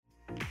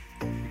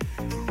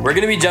We're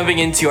going to be jumping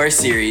into our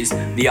series,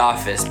 The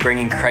Office,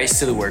 Bringing Christ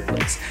to the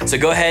Workplace. So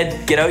go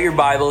ahead, get out your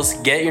Bibles,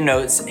 get your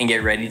notes, and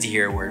get ready to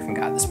hear a word from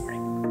God this morning.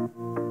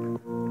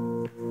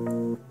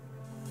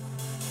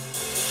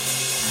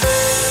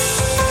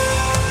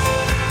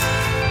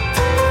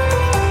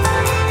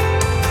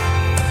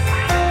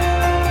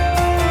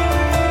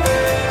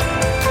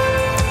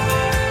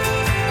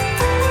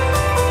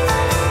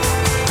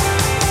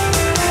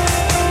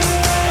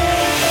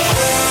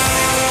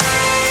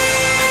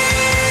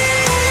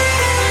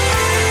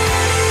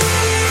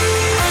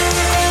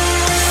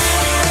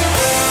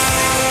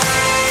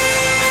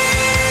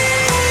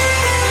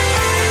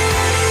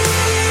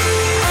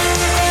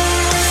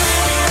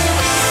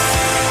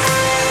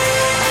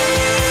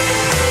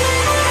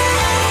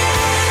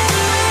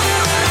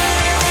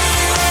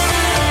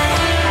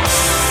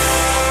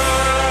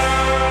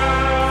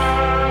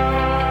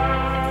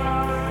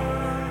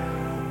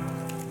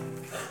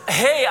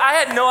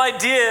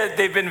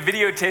 They've been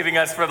videotaping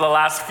us for the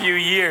last few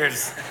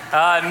years.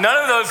 None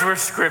of those were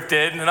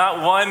scripted.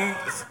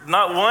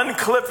 Not one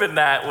clip in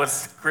that was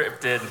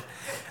scripted.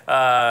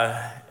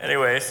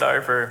 Anyway,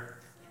 sorry for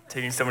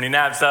taking so many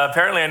naps.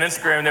 Apparently on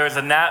Instagram, there was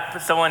a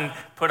nap. Someone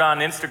put on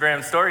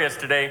Instagram story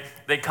yesterday.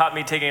 They caught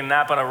me taking a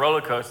nap on a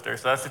roller coaster.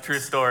 So that's a true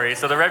story.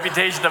 So the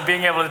reputation of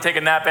being able to take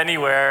a nap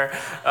anywhere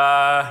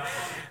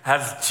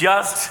has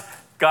just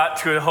got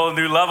to a whole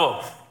new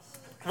level.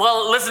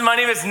 Well, listen, my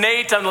name is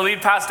Nate. I'm the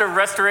lead pastor of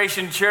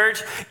Restoration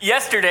Church.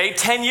 Yesterday,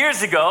 10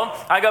 years ago,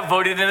 I got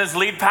voted in as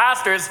lead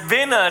pastor. It's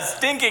been a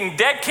stinking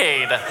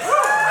decade.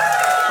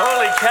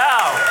 Holy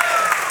cow.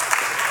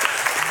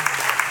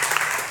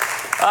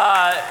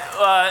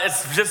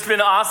 It's just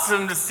been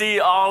awesome to see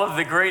all of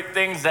the great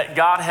things that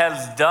God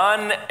has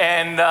done.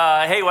 And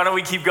hey, why don't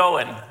we keep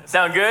going?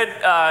 Sound good?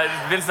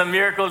 There's been some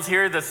miracles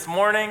here this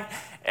morning.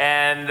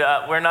 And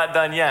we're not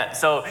done yet.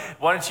 So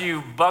why don't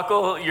you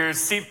buckle your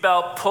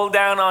seatbelt, pull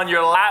down on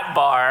your lap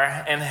bar,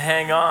 and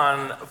hang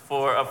on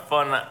for a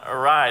fun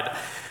ride.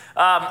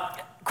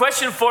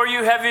 Question for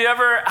you, have you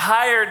ever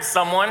hired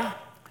someone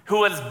who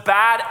was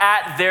bad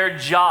at their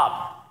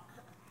job?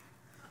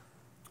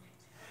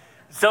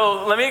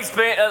 So let me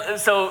explain.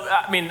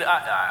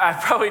 I've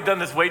probably done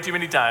this way too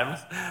many times.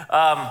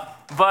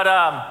 But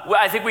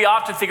I think we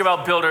often think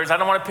about builders. I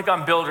don't want to pick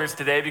on builders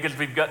today because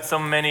we've got so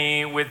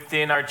many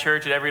within our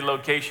church at every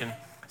location.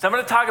 So I'm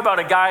going to talk about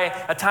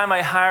a time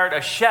I hired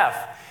a chef.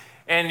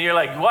 And you're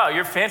like, wow,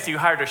 you're fancy, you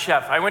hired a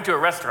chef. I went to a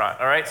restaurant,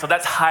 all right? So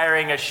that's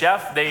hiring a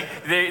chef.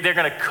 They're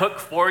going to cook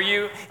for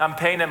you. I'm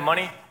paying them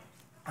money.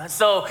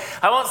 So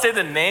I won't say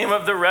the name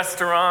of the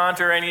restaurant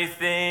or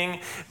anything,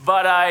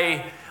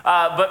 but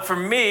for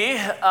me,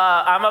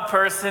 I'm a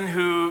person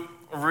who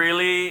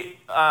really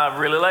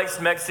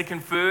likes Mexican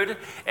food.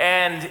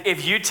 And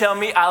if you tell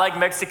me I like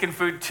Mexican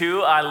food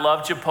too, I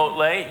love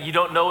Chipotle, you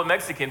don't know what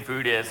Mexican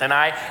food is.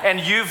 And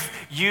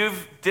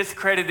you've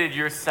discredited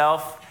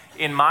yourself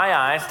in my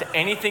eyes to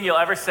anything you'll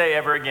ever say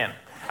ever again.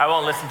 I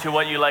won't listen to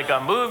what you like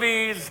on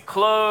movies,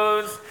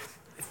 clothes,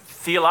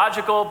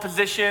 theological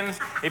positions.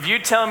 If you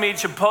tell me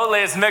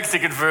Chipotle is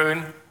Mexican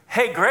food,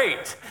 hey,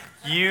 great.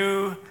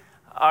 You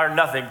are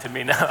nothing to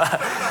me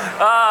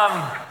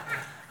now.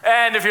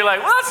 And if you're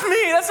like, well, that's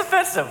me, that's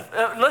offensive.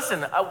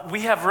 Listen,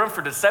 we have room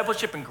for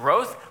discipleship and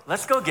growth.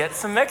 Let's go get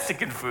some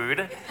Mexican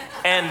food.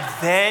 And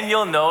then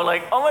you'll know,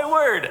 like, oh my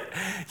word,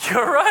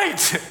 you're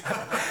right.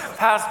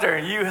 Pastor,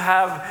 you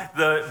have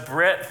the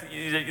breadth,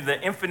 the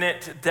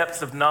infinite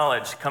depths of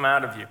knowledge come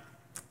out of you.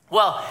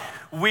 Well,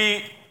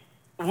 we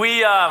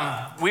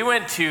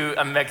went to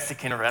a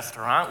Mexican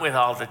restaurant with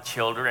all the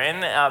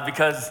children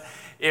because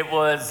it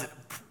was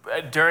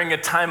during a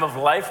time of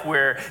life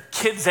where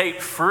kids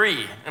ate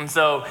free. And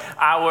so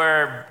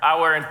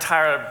our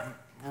entire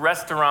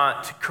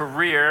restaurant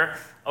career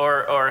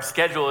or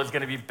schedule is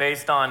going to be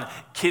based on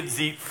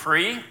kids eat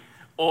free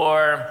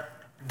or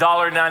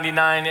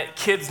 $1.99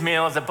 kids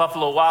meals at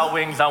Buffalo Wild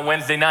Wings on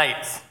Wednesday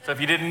nights. So if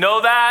you didn't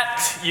know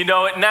that, you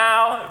know it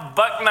now,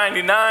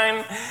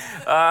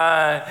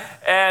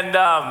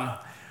 $1.99.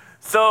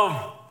 So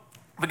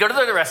we go to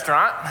the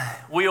restaurant,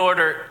 we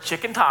order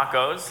chicken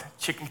tacos.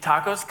 Chicken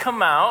tacos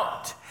come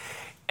out,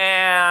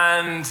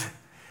 and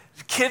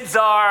kids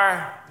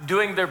are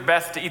doing their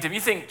best to eat them. You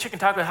think, chicken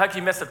tacos, how can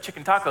you mess up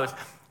chicken tacos?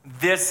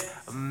 This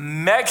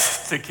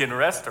Mexican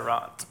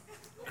restaurant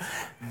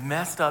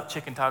messed up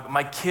chicken tacos.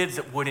 My kids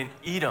wouldn't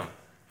eat them.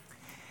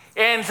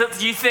 And so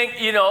you think,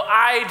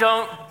 I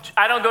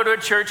don't go to a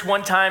church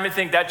one time and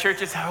think that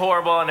church is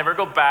horrible, I'll never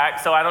go back,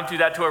 so I don't do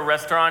that to a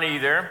restaurant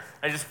either.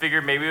 I just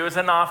figured maybe it was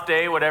an off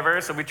day, whatever,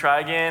 so we try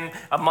again.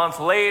 A month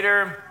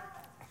later,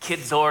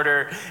 kids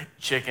order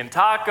chicken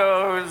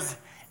tacos,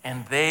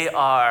 and they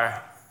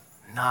are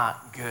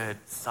not good.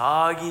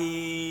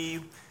 Soggy,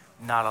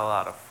 not a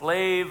lot of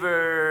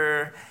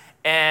flavor,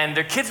 and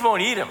their kids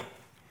won't eat them.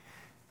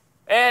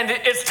 And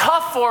it's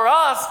tough for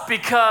us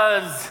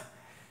because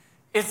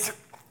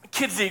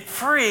kids eat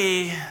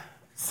free,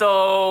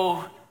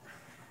 so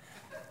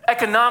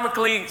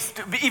economically,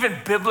 even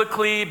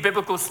biblically,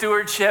 biblical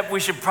stewardship, we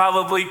should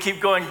probably keep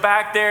going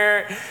back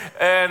there.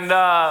 And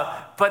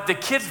but the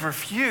kids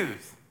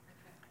refuse.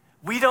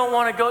 We don't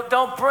want to go.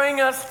 Don't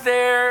bring us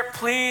there,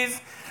 please.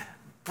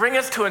 Bring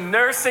us to a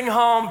nursing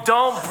home.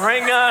 Don't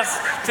bring us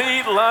to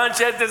eat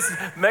lunch at this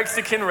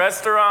Mexican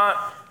restaurant.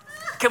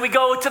 Can we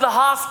go to the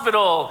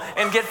hospital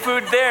and get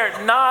food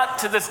there? Not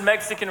to this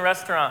Mexican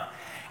restaurant.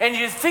 And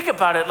you think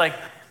about it like,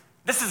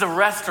 this is a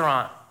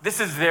restaurant. This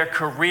is their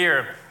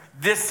career.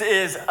 This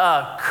is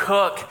a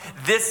cook.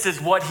 This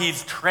is what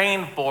he's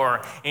trained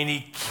for. And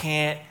he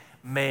can't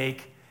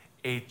make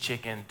a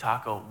chicken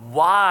taco.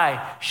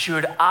 Why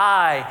should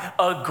I,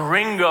 a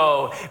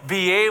gringo,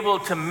 be able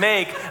to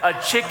make a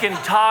chicken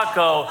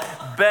taco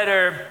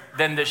better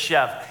than the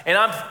chef? And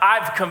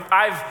I've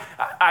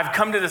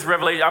come to this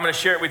revelation. I'm going to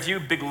share it with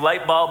you. Big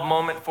light bulb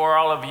moment for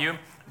all of you.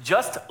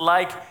 Just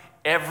like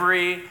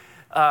every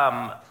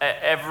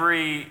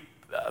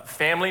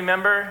family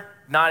member,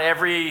 not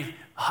every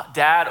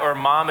dad or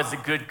mom is a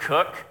good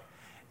cook.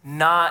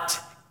 Not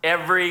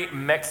every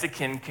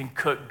Mexican can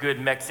cook good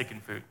Mexican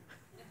food.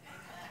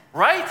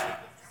 Right?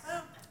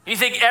 You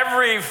think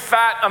every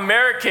fat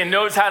American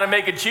knows how to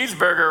make a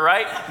cheeseburger,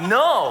 right?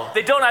 No,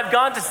 they don't. I've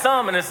gone to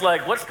some and it's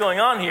like, what's going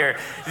on here?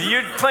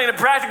 You're playing a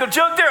practical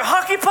joke there,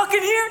 hockey puck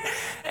in here?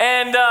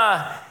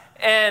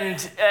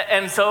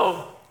 And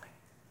so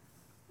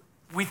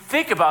we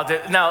think about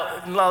that.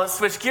 Now let's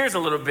switch gears a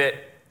little bit,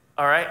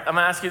 all right? I'm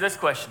gonna ask you this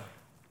question.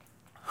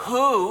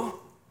 Who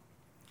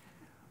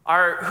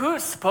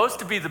is supposed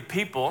to be the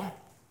people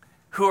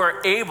who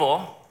are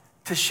able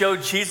to show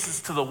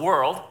Jesus to the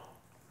world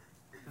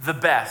the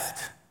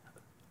best?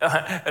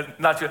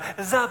 Not you,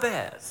 the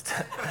best.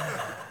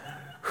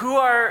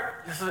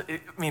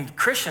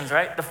 Christians,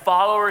 right? The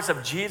followers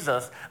of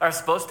Jesus are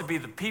supposed to be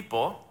the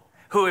people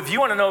who, if you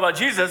want to know about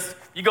Jesus,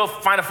 you go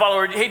find a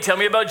follower. Hey, tell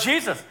me about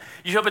Jesus.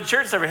 You show up at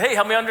church service. Hey,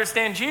 help me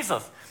understand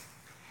Jesus.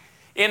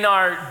 In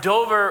our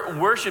Dover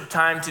worship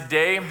time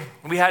today,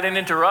 we had an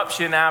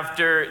interruption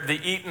after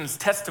the Eaton's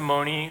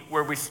testimony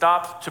where we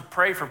stopped to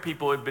pray for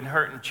people who had been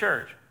hurt in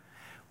church.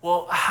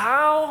 Well,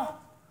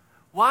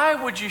 why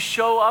would you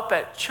show up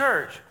at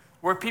church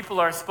where people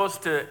are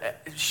supposed to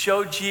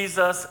show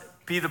Jesus,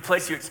 be the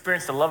place you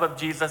experience the love of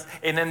Jesus,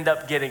 and end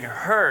up getting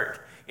hurt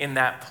in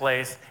that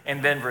place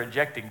and then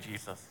rejecting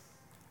Jesus?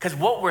 Because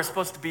what we're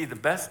supposed to be the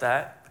best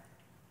at,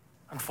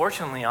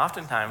 unfortunately,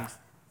 oftentimes,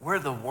 we're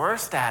the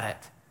worst at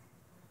it.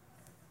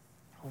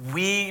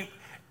 We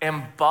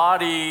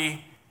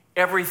embody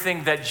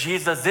everything that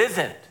Jesus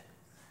isn't.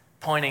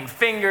 Pointing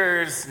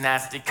fingers,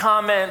 nasty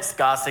comments,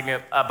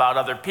 gossiping about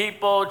other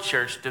people,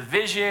 church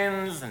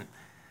divisions, and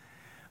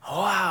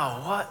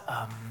wow, what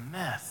a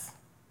mess.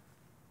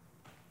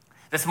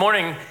 This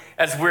morning,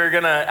 as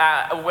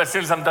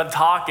soon as I'm done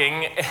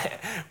talking,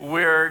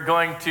 we're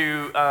going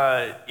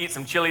to eat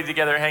some chili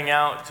together, hang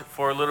out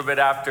for a little bit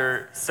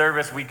after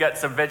service. We got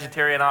some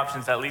vegetarian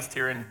options, at least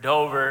here in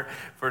Dover,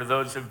 for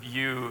those of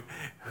you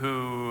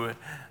who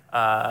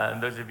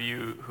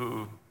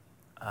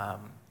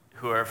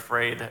are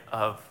afraid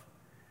of.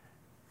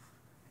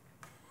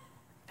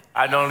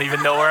 I don't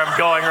even know where I'm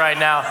going right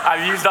now.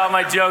 I've used all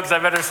my jokes. I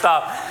better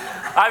stop.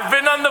 I've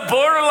been on the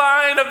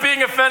borderline of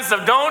being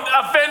offensive. Don't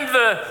offend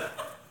the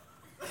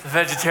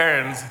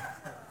vegetarians.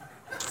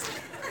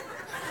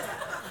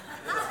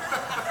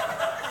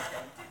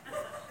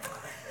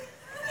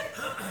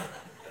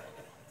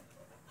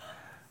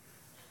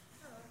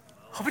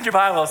 Open your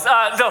Bibles.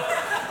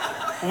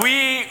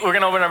 We're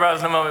going to open our Bibles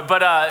in a moment.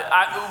 But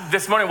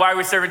this morning, Why Are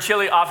We Serving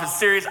Chili? Office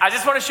series. I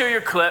just want to show you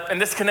a clip, and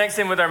this connects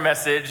in with our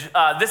message.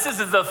 This is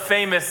the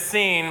famous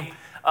scene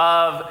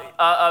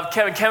of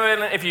Kevin.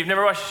 Kevin, if you've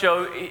never watched the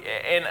show,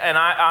 and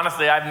I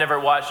honestly, I've never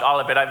watched all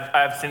of it.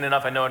 I've seen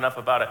enough. I know enough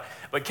about it.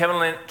 But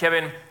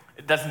Kevin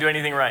doesn't do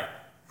anything right.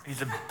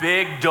 He's a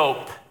big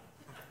dope.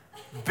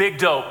 Big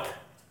dope.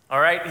 All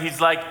right? He's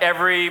like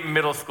every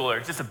middle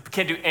schooler.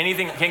 Can't do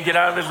anything. Can't get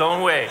out of his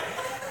own way.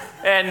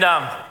 And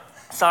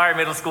sorry,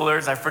 middle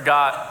schoolers, I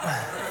forgot.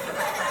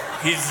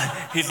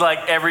 He's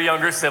like every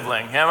younger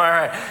sibling. Am I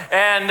right?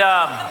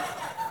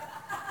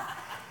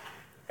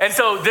 And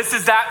so this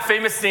is that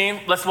famous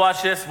scene. Let's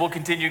watch this. We'll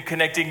continue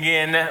connecting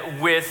in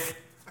with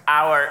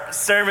our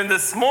sermon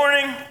this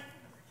morning.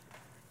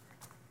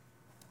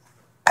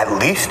 At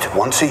least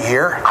once a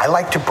year, I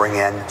like to bring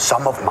in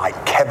some of my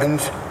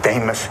Kevin's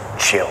famous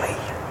chili.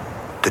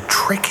 The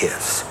trick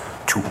is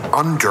to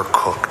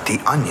undercook the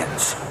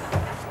onions.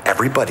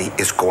 Everybody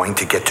is going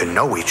to get to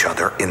know each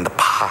other in the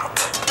pot.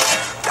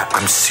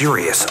 I'm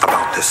serious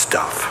about this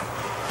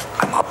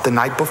stuff. I'm up the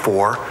night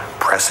before,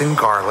 pressing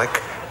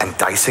garlic and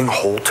dicing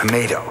whole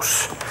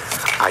tomatoes.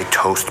 I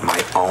toast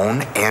my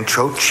own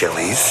ancho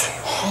chilies.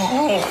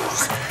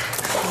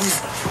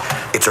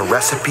 It's a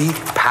recipe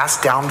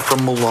passed down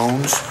from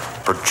Malone's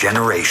for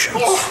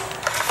generations.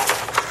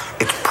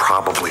 It's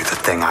probably the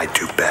thing I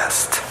do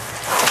best.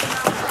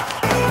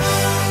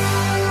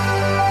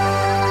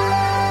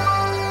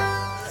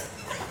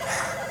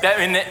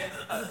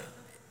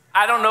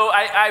 I don't know,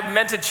 I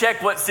meant to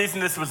check what season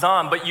this was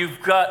on, but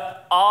you've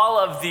got all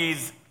of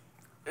these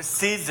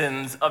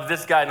seasons of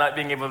this guy not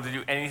being able to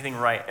do anything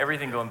right,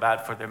 everything going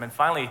bad for them. And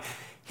finally,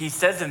 he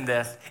says in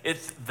this,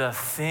 it's the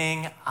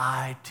thing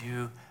I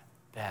do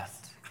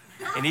best.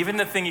 And even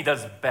the thing he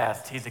does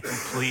best, he's a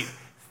complete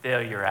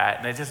failure at.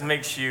 And it just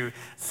makes you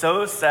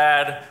so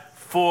sad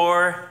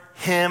for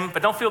him,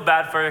 but don't feel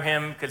bad for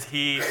him because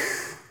he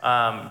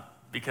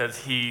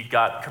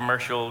got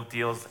commercial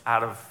deals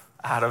out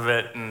of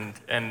it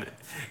and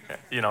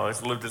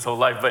has lived his whole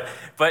life. But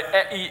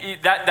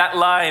that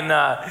line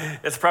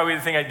is probably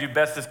the thing I do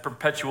best is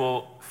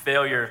perpetual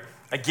failure.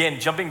 Again,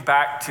 jumping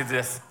back to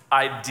this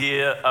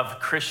idea of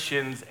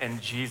Christians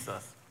and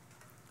Jesus.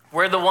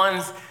 We're the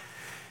ones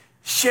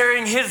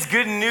sharing his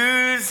good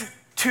news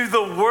to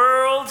the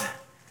world,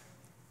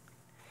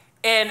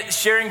 and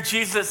sharing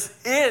Jesus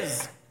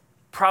is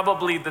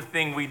probably the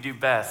thing we do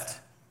best.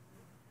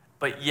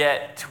 But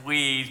yet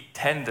we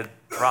tend to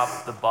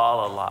drop the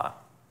ball a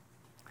lot.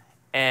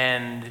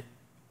 And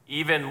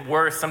even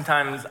worse,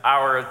 sometimes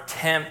our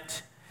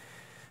attempt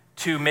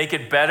to make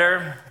it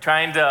better,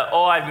 trying to,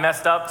 I've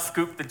messed up,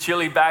 scoop the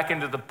chili back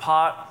into the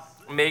pot,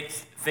 makes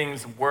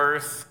things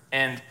worse.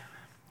 And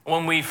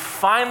when we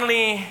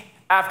finally,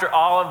 after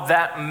all of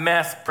that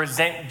mess,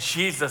 present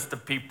Jesus to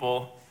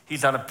people,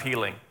 he's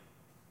unappealing.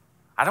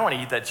 I don't want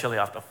to eat that chili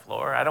off the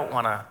floor. I don't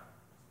want to,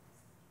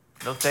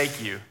 no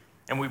thank you.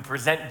 And we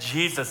present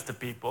Jesus to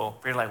people,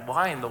 we're like,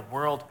 why in the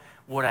world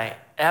would I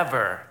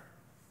ever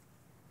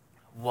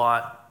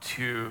want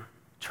to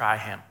try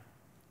him?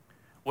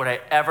 Would I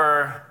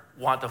ever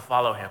want to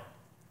follow him?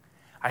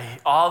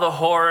 All the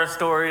horror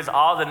stories,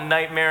 all the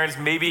nightmares,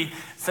 maybe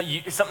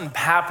something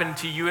happened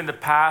to you in the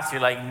past,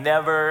 you're like,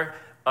 never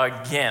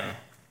again.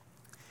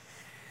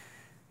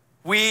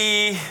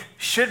 We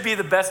should be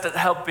the best at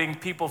helping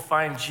people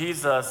find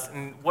Jesus.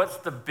 And what's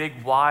the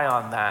big why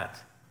on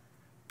that?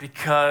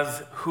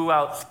 Because who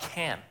else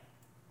can?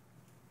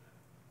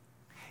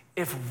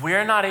 If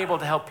we're not able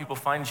to help people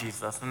find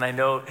Jesus, and I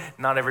know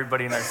not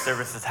everybody in our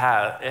services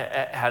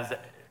has,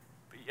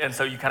 and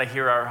so you kind of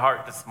hear our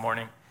heart this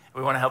morning.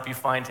 We want to help you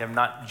find him,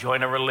 not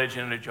join a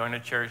religion or join a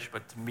church,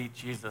 but to meet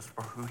Jesus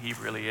for who he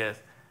really is.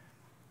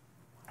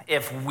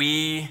 If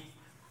we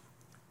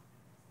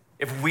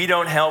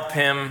don't help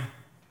him,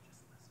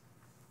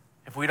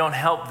 if we don't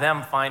help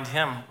them find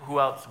him, who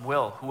else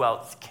will? Who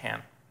else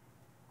can?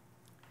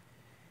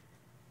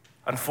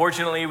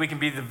 Unfortunately, we can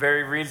be the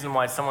very reason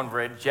why someone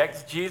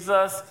rejects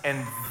Jesus,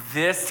 and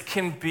this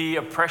can be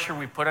a pressure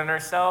we put on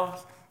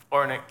ourselves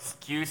or an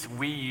excuse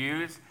we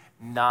use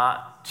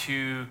not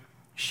to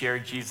share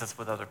Jesus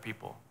with other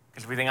people.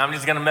 Because we think, I'm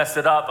just going to mess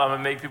it up. I'm going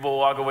to make people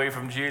walk away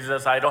from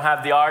Jesus. I don't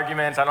have the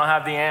arguments. I don't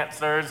have the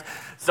answers.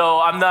 So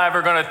I'm not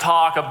ever going to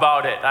talk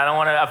about it. I don't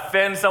want to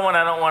offend someone.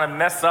 I don't want to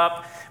mess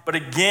up. But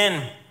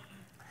again,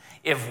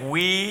 if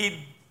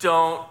we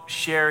don't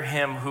share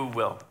him, who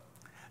will?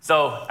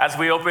 So as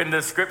we open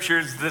the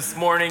scriptures this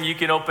morning, you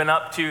can open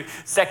up to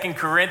 2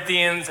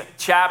 Corinthians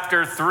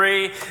chapter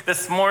 3.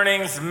 This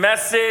morning's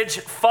message,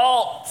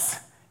 faults.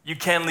 You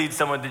can lead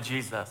someone to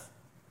Jesus.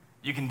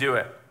 You can do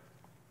it.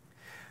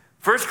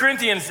 2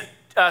 Corinthians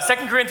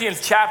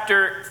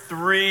chapter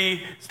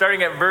 3,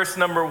 starting at verse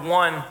number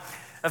 1.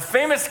 A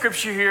famous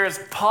scripture here is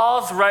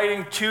Paul's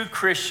writing to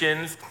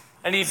Christians,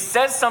 and he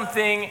says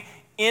something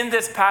in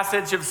this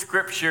passage of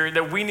scripture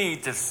that we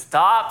need to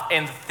stop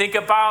and think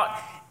about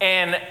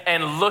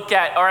and look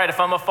at. All right, if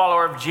I'm a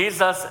follower of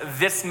Jesus,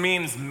 this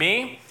means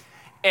me.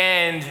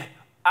 And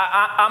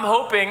I'm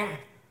hoping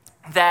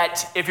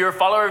that if you're a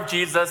follower of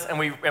Jesus and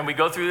we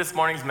go through this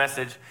morning's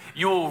message,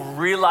 you will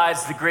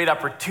realize the great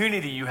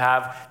opportunity you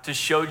have to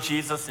show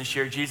Jesus and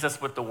share Jesus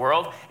with the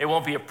world. It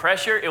won't be a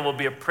pressure, it will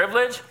be a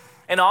privilege.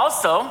 And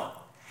also,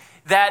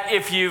 that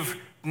if you've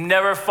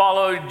never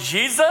followed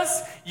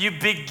Jesus, you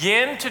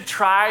begin to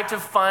try to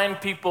find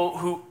people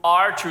who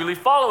are truly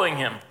following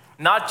him.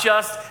 Not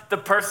just the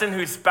person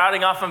who's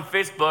spouting off on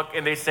Facebook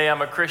and they say,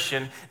 I'm a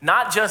Christian.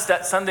 Not just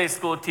that Sunday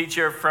school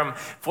teacher from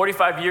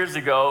 45 years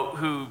ago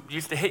who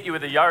used to hit you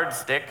with a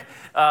yardstick.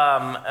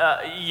 Not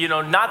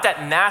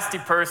that nasty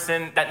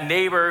person, that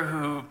neighbor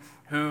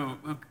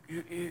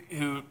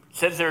who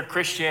says they're a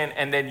Christian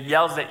and then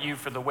yells at you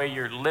for the way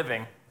you're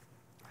living.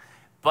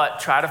 But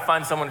try to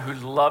find someone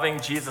who's loving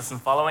Jesus and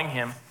following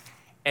him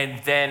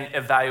and then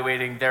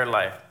evaluating their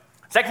life.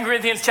 2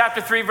 Corinthians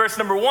chapter 3, verse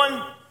number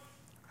 1.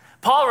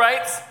 Paul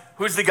writes,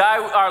 who's the guy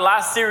our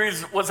last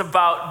series was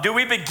about, do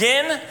we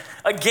begin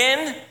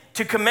again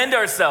to commend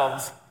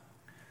ourselves?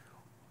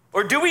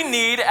 Or do we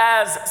need,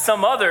 as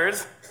some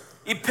others,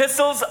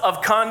 epistles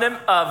of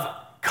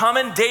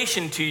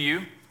commendation to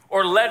you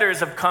or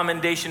letters of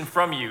commendation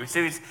from you?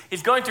 So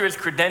he's going through his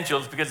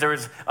credentials because there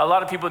was a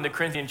lot of people in the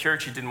Corinthian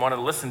church who didn't want to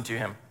listen to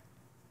him.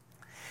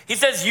 He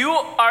says, you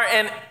are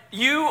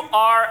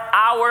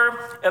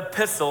our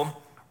epistle,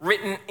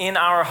 written in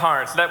our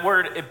hearts. That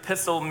word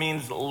epistle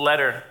means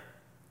letter.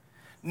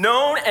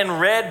 Known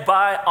and read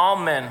by all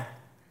men.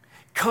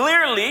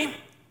 Clearly,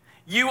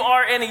 you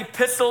are an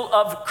epistle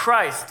of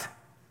Christ,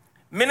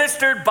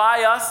 ministered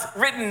by us,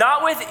 written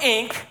not with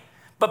ink,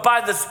 but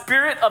by the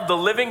Spirit of the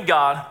living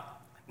God,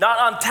 not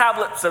on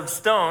tablets of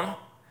stone,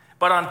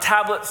 but on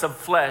tablets of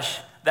flesh,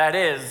 that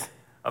is,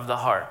 of the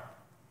heart.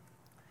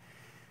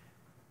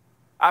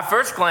 At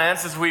first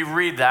glance, as we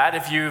read that,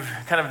 if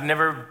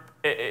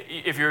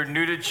you're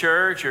new to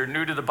church or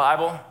new to the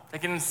Bible,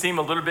 it can seem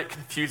a little bit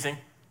confusing.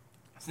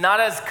 It's not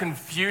as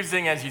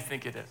confusing as you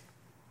think it is.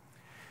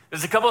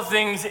 There's a couple of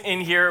things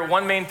in here.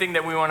 One main thing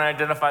that we want to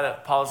identify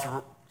that Paul's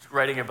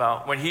writing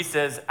about when he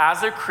says,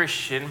 as a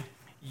Christian,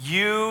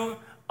 you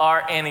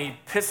are an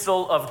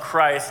epistle of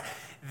Christ.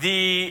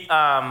 The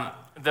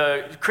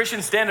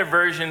Christian Standard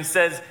Version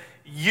says,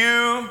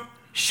 you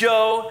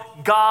show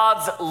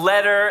God's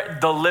letter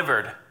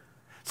delivered.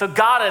 So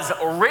God has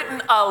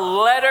written a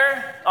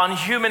letter on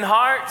human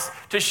hearts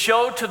to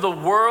show to the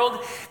world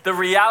the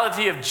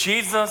reality of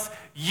Jesus.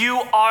 You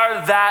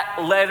are that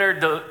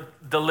letter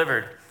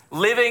delivered.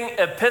 Living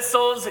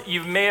epistles,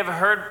 you may have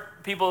heard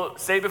people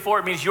say before,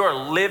 it means you're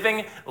a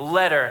living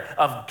letter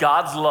of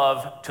God's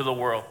love to the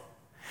world.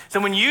 So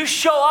when you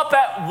show up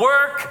at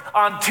work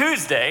on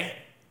Tuesday,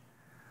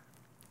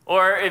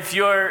 or if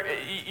you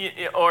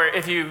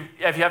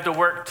have to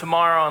work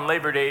tomorrow on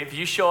Labor Day, if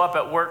you show up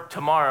at work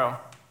tomorrow,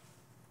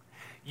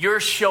 you're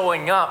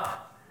showing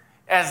up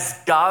as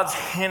God's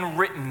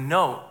handwritten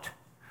note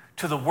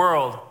to the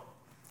world.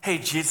 Hey,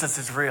 Jesus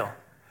is real.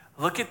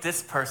 Look at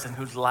this person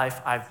whose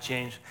life I've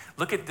changed.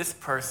 Look at this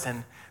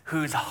person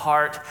whose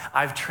heart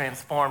I've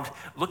transformed.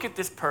 Look at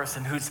this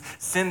person whose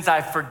sins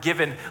I've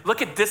forgiven.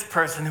 Look at this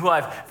person who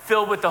I've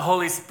filled with the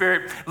Holy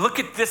Spirit. Look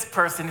at this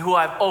person who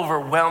I've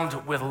overwhelmed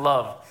with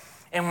love.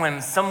 And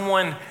when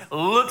someone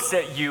looks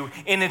at you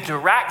and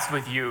interacts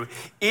with you,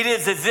 it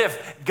is as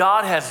if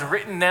God has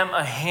written them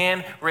a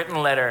handwritten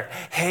letter.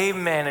 Hey,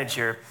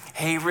 manager.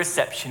 Hey,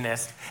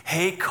 receptionist.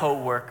 Hey,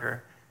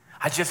 coworker.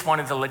 I just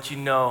wanted to let you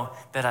know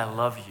that I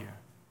love you.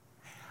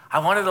 I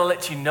wanted to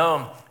let you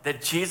know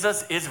that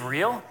Jesus is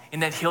real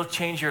and that he'll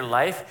change your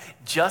life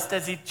just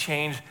as he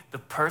changed the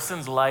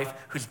person's life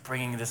who's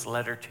bringing this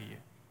letter to you.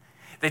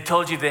 They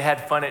told you they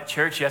had fun at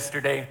church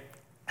yesterday,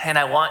 and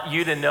I want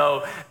you to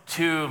know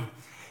too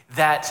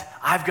that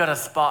I've got a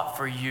spot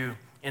for you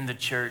in the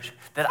church,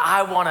 that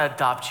I want to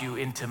adopt you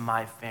into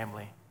my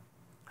family.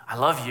 I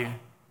love you,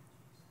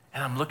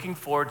 and I'm looking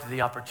forward to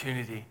the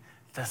opportunity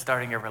to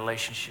starting a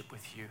relationship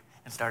with you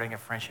and starting a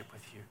friendship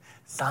with you.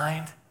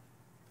 Signed,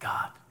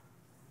 God.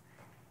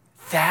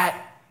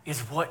 That is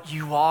what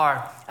you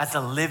are as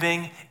a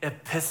living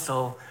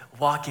epistle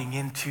walking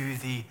into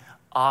the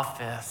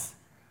office,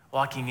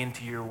 walking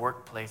into your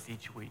workplace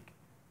each week.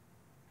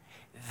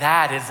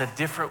 That is a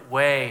different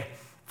way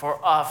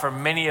for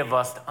many of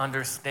us to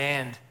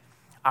understand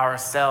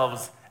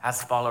ourselves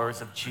as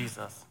followers of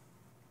Jesus.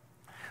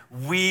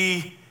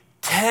 We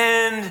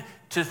tend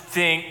to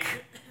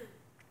think,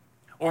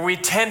 or we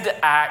tend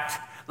to act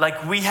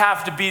like we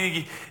have to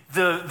be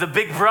the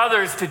big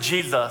brothers to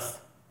Jesus.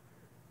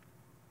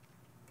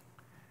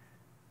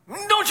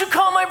 Don't you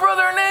call my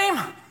brother a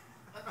name?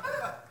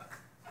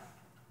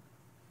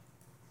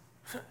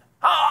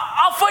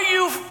 I'll fight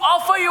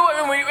you,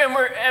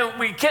 and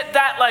we get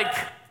that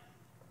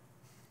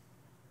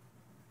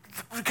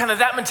kind of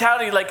that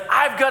mentality, like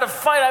I've got to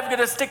fight, I've got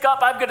to stick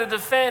up, I've got to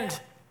defend.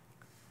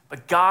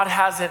 But God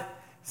hasn't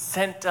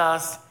sent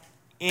us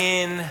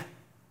in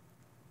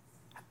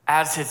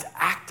as his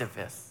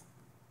activists.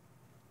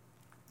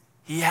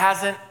 He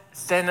hasn't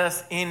sent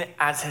us in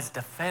as his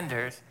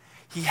defenders.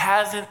 He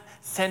hasn't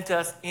sent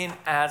us in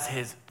as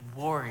his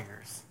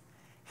warriors.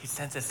 He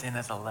sent us in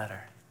as a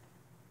letter.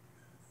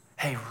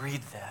 Hey,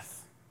 read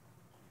this.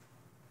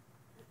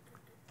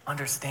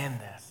 Understand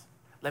this.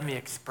 Let me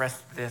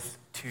express this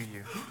to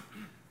you.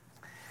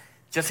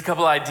 Just a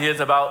couple ideas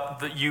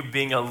about you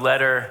being a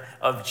letter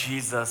of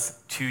Jesus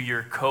to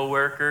your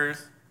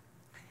coworkers.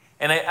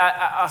 And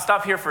I'll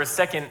stop here for a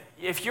second.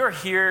 If you're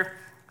here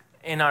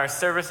in our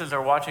services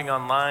or watching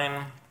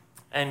online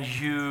and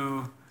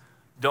you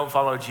don't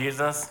follow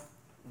Jesus,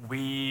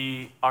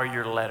 we are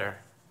your letter.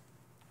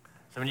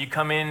 So when you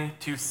come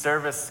into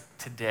service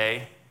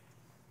today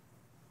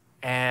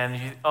and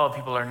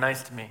people are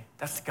nice to me,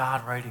 that's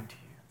God writing to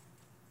you.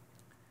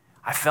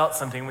 I felt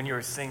something when you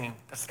were singing,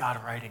 that's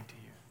God writing to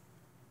you.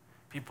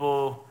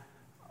 People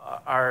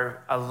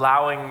are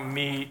allowing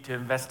me to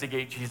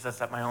investigate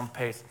Jesus at my own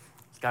pace.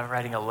 It's God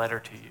writing a letter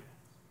to you.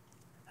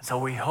 And so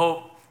we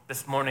hope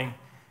this morning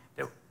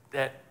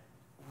that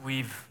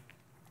we've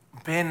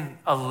been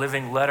a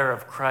living letter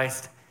of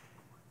Christ,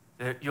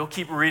 that you'll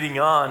keep reading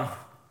on,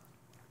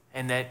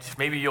 and that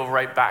maybe you'll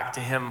write back to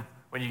him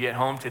when you get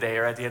home today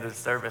or at the end of the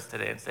service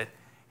today and say,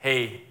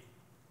 hey,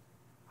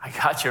 I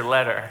got your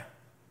letter.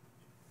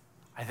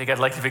 I think I'd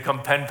like to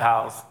become pen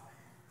pals.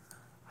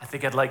 I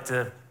think I'd like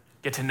to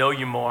get to know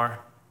you more.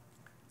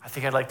 I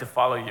think I'd like to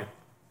follow you.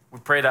 We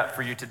pray that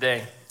for you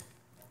today.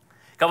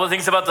 A couple of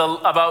things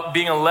about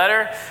being a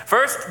letter.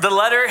 First, the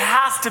letter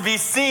has to be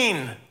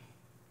seen.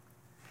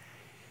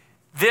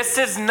 This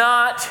is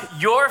not,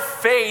 your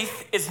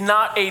faith is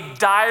not a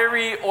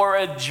diary or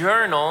a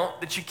journal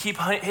that you keep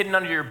hidden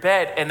under your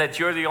bed and that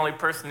you're the only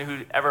person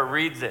who ever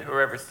reads it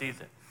or ever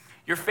sees it.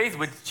 Your faith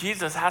with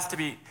Jesus has to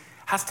be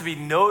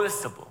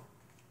noticeable.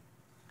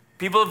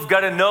 People have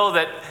got to know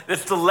that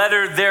it's the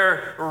letter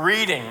they're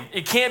reading.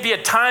 It can't be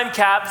a time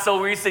capsule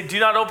where you say, do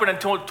not open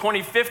until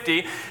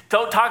 2050. I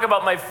won't talk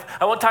about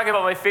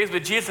my faith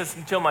with Jesus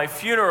until my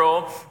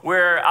funeral,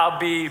 where I'll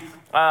be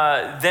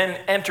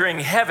then entering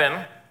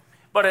heaven.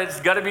 But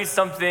it's got to be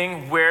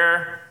something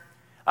where,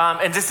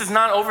 and this is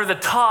not over the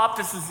top.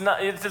 This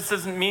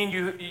doesn't mean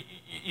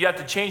you have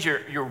to change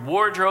your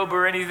wardrobe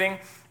or anything.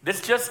 This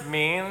just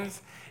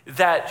means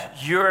that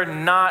you're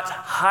not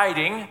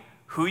hiding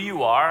who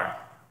you are,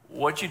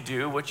 what you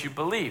do, what you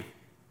believe.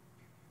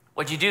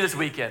 What'd you do this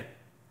weekend?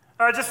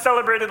 I just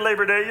celebrated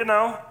Labor Day, you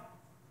know.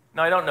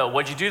 No, I don't know.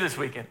 What'd you do this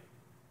weekend?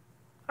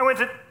 I went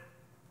to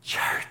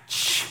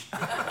church.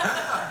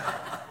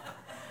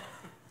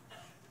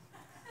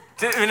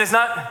 And it's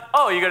not,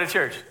 oh, you go to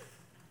church.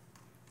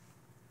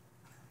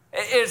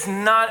 It's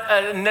not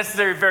a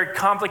necessarily very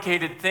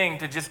complicated thing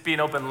to just be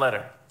an open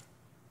letter.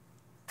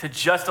 To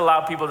just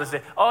allow people to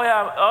say, oh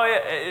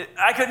yeah,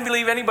 I couldn't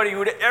believe anybody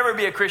would ever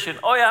be a Christian.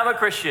 Oh yeah, I'm a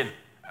Christian.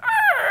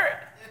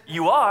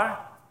 You are.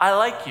 I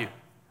like you.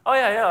 Oh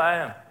yeah, I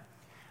am.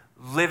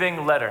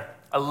 Living letter.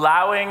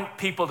 Allowing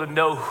people to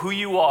know who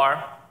you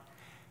are.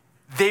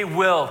 They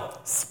will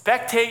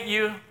spectate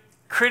you,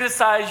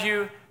 criticize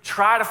you,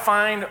 try to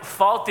find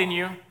fault in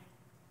you.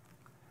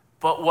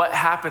 But what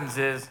happens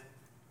is,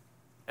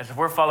 as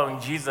we're following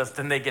Jesus,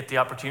 then they get the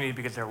opportunity,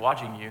 because they're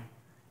watching you,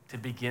 to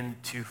begin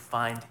to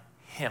find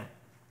him.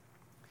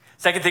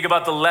 Second thing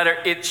about the letter,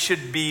 it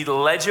should be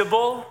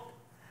legible.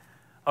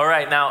 All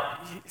right, now,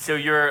 so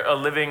you're a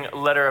living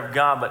letter of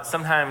God, but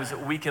sometimes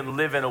we can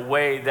live in a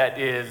way that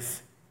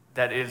is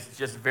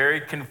just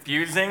very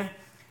confusing.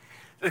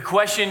 The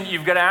question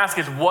you've got to ask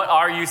is, what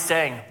are you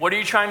saying? What are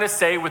you trying to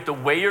say with the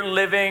way you're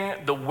living,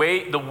 the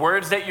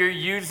words that you're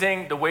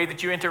using, the way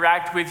that you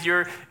interact with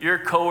your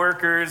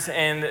coworkers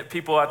and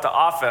people at the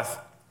office?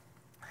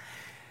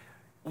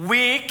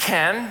 We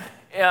can,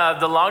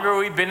 the longer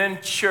we've been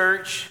in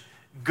church,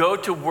 go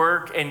to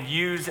work and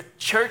use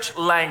church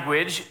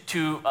language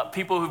to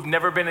people who've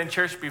never been in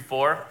church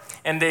before,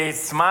 and they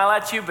smile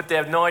at you, but they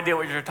have no idea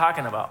what you're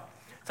talking about.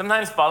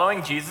 Sometimes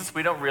following Jesus,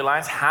 we don't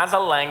realize, has a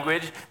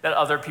language that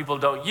other people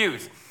don't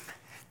use.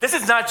 This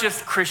is not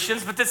just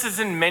Christians, but this is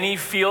in many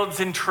fields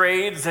and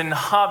trades and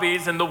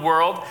hobbies in the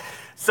world.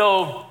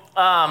 So,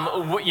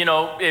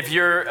 if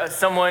you're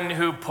someone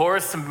who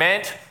pours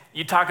cement,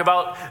 you talk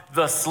about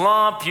the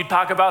slump, you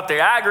talk about the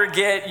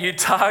aggregate, you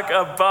talk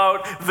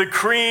about the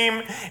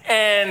cream,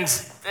 and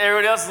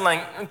everybody else is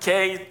like,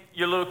 okay,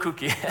 you're a little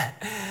kooky.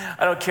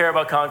 I don't care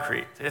about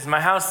concrete. Is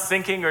my house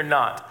sinking or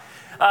not?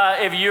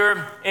 If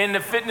you're in the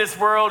fitness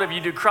world, if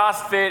you do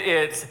CrossFit,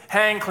 it's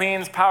hang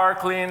cleans, power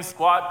cleans,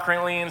 squat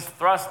cleans,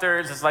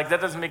 thrusters. It's like, that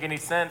doesn't make any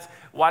sense.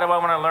 Why do I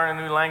want to learn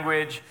a new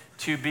language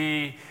to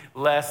be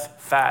less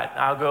fat?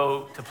 I'll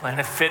go to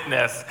Planet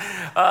Fitness.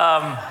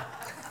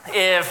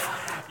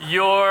 If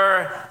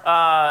you're,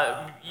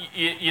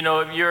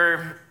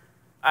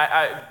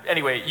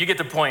 anyway, you get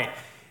the point.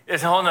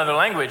 It's a whole nother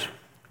language.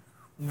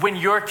 When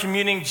you're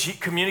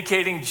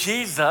communicating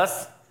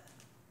Jesus,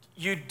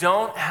 you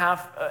don't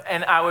have,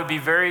 and I would be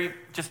very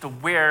just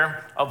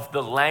aware of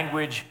the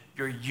language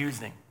you're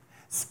using.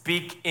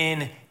 Speak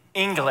in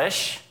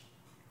English,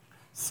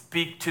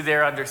 speak to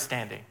their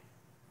understanding.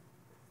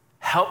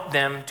 Help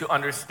them to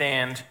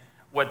understand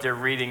what they're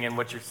reading and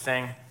what you're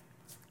saying.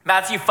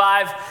 Matthew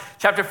 5,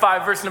 chapter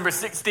 5, verse number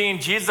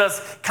 16,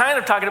 Jesus kind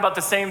of talking about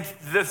the same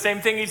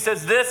thing. He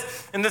says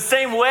this, in the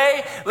same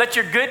way, let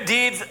your good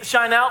deeds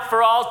shine out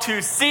for all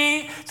to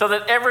see, so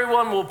that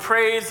everyone will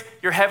praise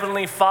your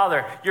heavenly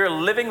Father. You're a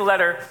living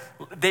letter.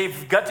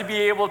 They've got to be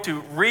able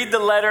to read the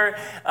letter,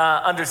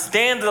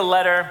 understand the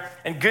letter,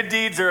 and good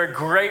deeds are a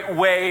great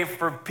way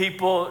for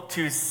people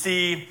to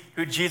see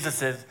who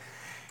Jesus is.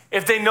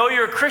 If they know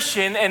you're a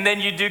Christian and then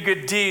you do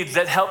good deeds,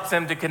 that helps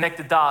them to connect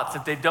the dots.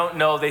 If they don't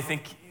know, they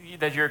think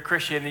that you're a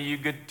Christian and you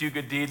do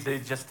good deeds, they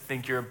just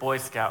think you're a Boy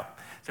Scout.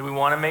 So we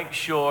want to make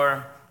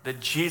sure that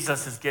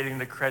Jesus is getting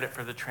the credit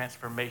for the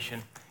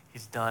transformation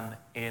he's done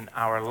in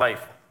our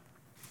life.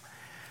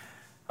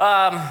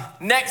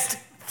 Next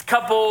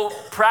couple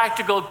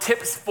practical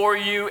tips for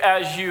you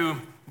as you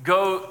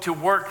go to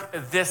work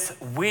this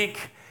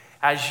week,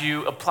 as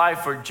you apply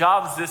for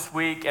jobs this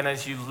week, and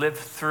as you live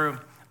through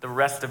the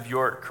rest of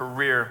your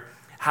career.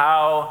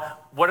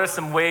 What are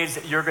some ways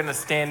that you're going to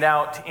stand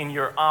out in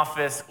your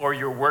office or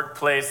your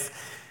workplace?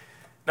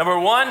 Number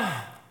one,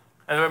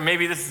 and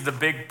maybe this is the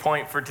big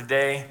point for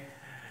today,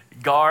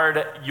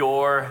 guard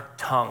your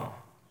tongue.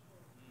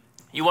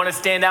 You want to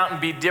stand out and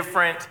be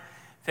different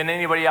than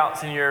anybody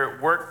else in your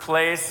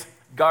workplace,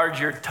 guard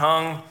your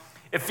tongue.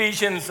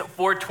 Ephesians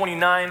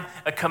 4:29,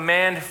 a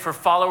command for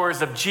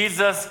followers of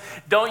Jesus.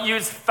 Don't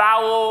use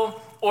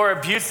foul or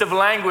abusive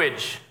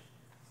language.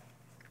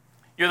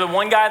 You're the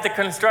one guy at the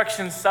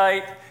construction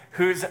site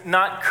who's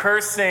not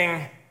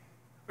cursing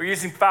or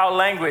using foul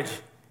language,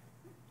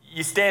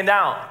 you stand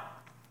out.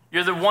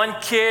 You're the one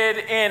kid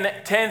in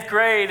 10th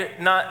grade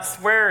not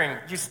swearing,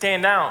 you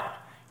stand out.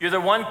 You're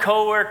the one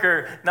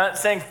coworker not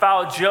saying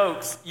foul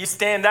jokes, you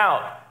stand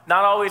out.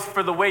 Not always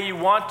for the way you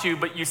want to,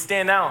 but you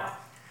stand out.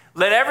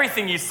 Let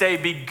everything you say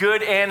be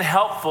good and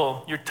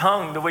helpful. Your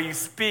tongue, the way you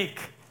speak.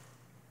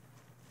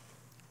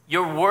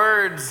 Your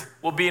words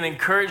will be an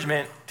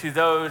encouragement to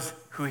those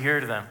who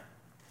hear them.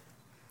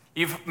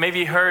 You've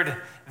maybe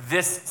heard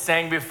this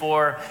saying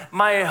before,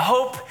 my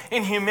hope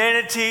in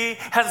humanity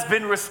has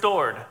been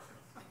restored.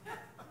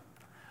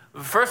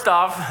 First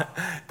off,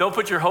 don't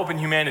put your hope in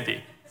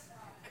humanity.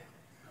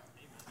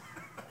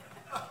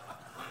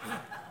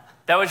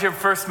 That was your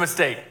first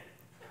mistake.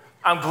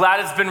 I'm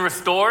glad it's been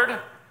restored,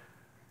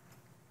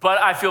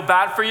 but I feel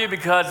bad for you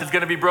because it's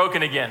going to be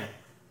broken again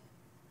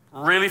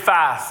really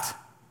fast.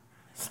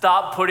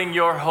 Stop putting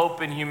your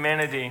hope in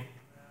humanity.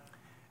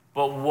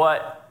 But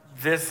what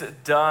this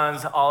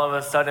does, all of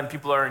a sudden,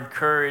 people are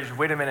encouraged.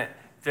 Wait a minute.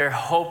 Their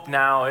hope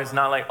now is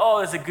not like, oh,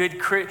 there's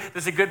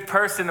a good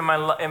person in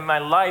my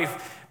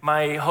life.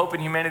 My hope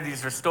in humanity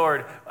is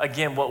restored.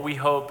 Again, what we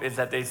hope is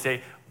that they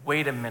say,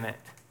 wait a minute.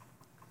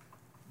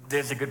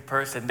 There's a good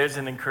person. There's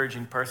an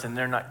encouraging person.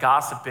 They're not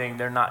gossiping.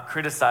 They're not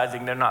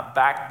criticizing. They're not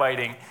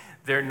backbiting.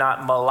 They're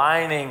not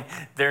maligning.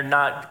 They're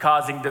not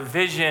causing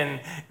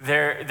division.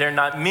 They're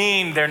not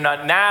mean. They're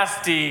not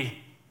nasty.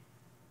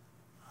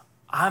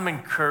 I'm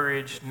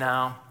encouraged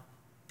now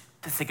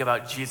to think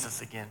about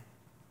Jesus again.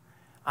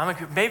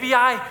 Maybe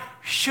I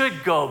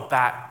should go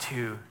back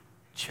to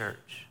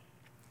church.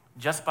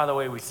 Just by the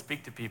way we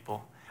speak to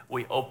people,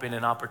 we open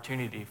an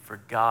opportunity for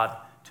God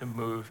to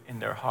move in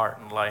their heart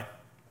and life.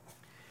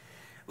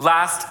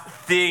 Last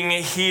thing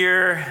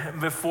here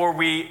before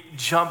we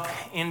jump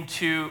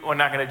into, we're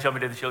not going to jump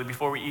into the chili,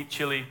 before we eat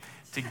chili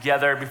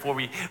together, before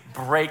we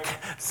break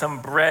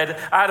some bread.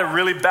 I had a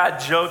really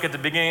bad joke at the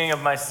beginning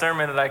of my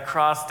sermon that I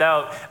crossed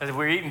out. As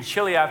we're eating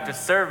chili after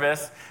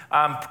service,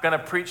 I'm going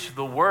to preach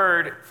the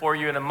word for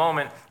you in a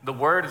moment. The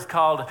word is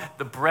called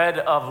the bread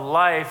of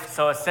life.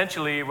 So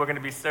essentially, we're going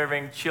to be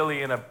serving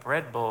chili in a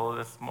bread bowl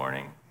this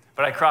morning.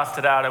 But I crossed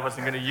it out. I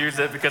wasn't going to use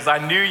it because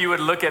I knew you would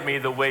look at me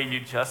the way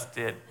you just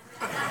did.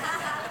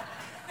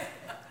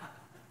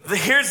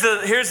 Here's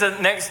the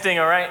next thing,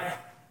 all right?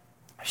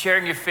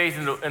 Sharing your faith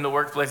in the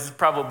workplace is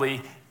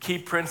probably key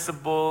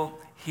principle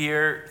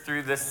here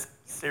through this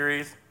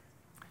series.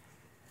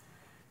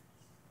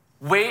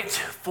 Wait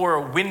for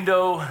a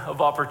window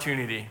of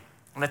opportunity.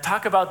 And I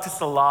talk about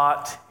this a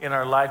lot in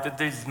our life, that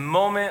these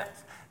moments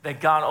that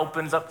God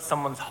opens up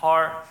someone's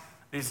heart,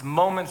 these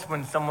moments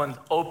when someone's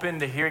open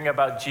to hearing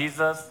about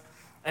Jesus,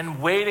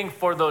 and waiting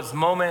for those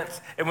moments,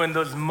 and when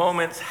those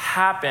moments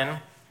happen,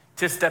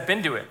 to step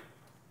into it.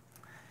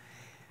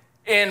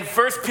 In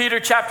 1 Peter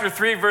chapter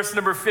 3, verse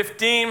number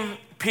 15,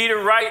 Peter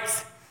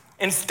writes,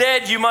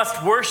 instead you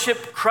must worship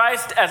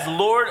Christ as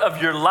Lord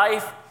of your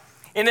life.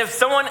 And if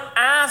someone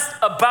asks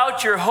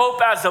about your hope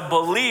as a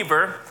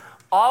believer,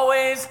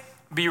 always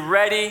be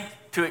ready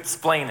to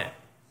explain it.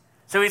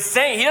 So he's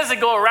saying, he doesn't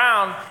go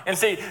around and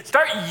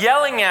start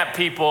yelling at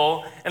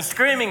people and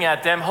screaming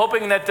at them,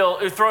 hoping that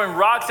throwing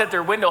rocks at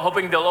their window,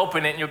 hoping they'll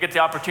open it and you'll get the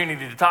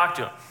opportunity to talk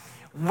to them.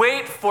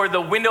 Wait for the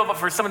window,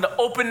 for someone to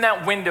open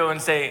that window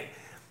and say,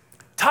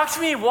 talk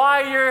to me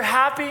why you're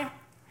happy.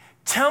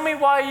 Tell me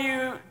why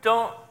you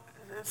don't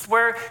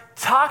swear.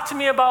 Talk to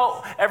me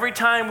about every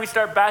time we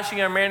start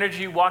bashing our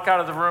manager, you walk out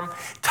of the room.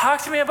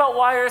 Talk to me about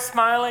why you're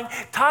smiling.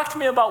 Talk to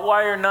me about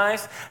why you're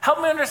nice. Help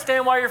me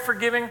understand why you're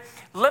forgiving.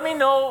 Let me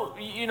know,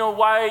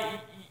 why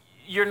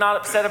you're not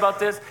upset about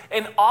this.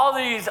 And all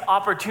these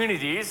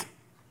opportunities,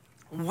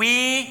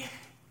 we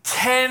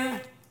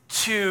tend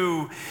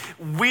to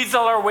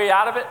weasel our way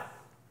out of it.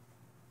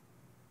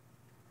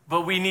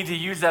 But we need to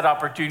use that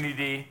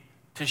opportunity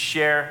to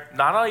share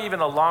not even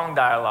a long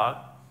dialogue.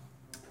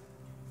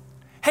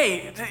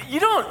 Hey, you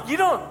don't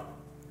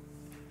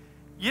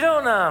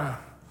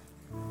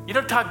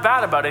talk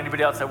bad about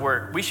anybody else at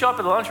work. We show up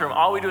at the lunchroom,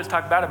 all we do is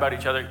talk bad about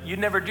each other. You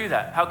never do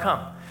that. How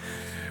come?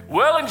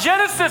 Well, in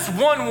Genesis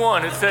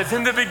 1:1, it says,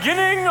 in the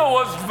beginning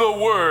was the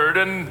Word,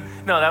 and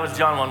no, that was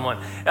John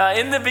 1:1.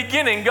 In the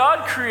beginning,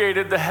 God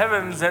created the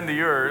heavens and the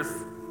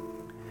earth.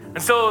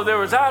 And so there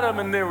was Adam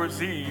and there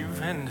was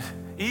Eve, and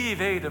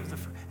Eve ate of the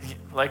fruit.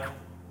 Like,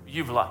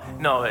 you've lost.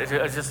 No,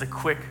 it's just a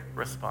quick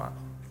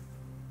response.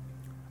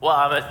 Well,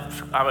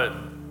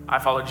 I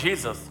follow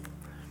Jesus.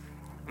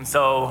 And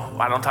so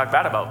I don't talk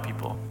bad about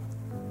people.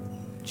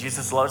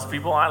 Jesus loves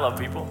people, I love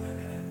people.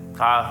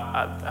 If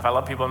I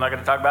love people, I'm not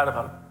going to talk bad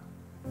about them.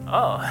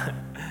 Oh,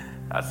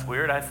 that's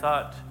weird. I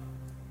thought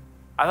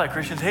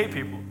Christians hate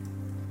people.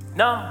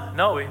 No, I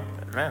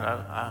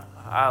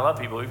love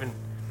people. Even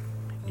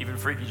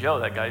Freaky Joe,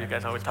 that guy you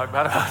guys always talk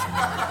bad about.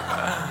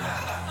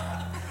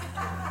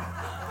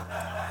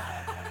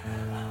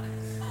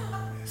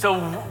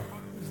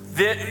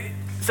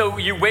 So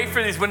you wait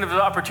for these windows of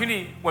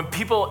opportunity. When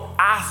people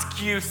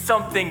ask you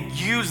something,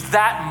 use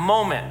that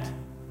moment.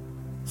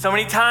 So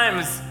many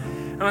times,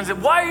 everyone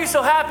said, why are you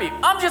so happy?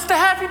 I'm just a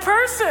happy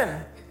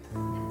person.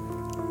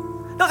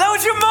 No, that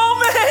was your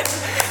moment.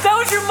 That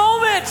was your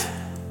moment.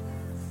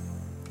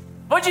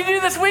 What'd you do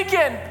this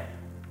weekend?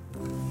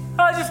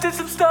 Oh, I just did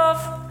some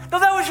stuff. No,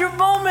 that was your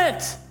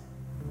moment.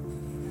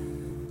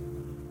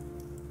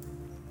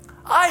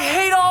 I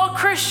hate all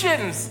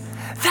Christians.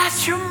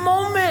 That's your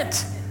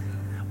moment.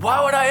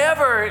 Why would I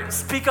ever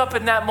speak up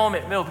in that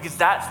moment? No, because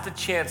that's the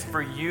chance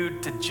for you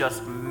to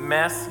just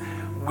mess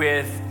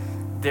with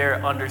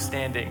their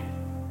understanding.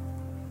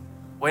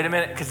 Wait a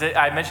minute, because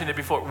I mentioned it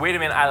before. Wait a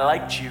minute, I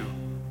liked you.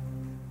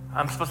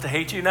 I'm supposed to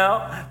hate you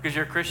now because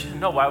you're a Christian?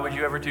 No, why would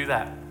you ever do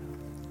that?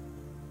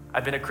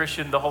 I've been a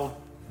Christian the whole,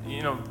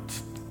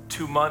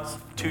 2 months,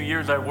 2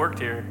 years I've worked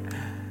here.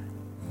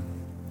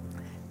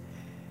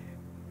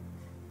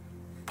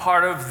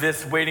 Part of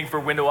this waiting for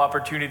window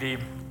opportunity,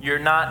 you're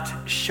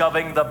not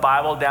shoving the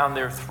Bible down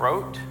their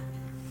throat,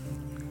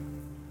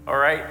 all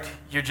right?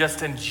 You're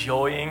just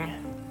enjoying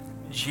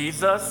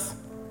Jesus.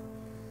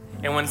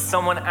 And when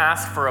someone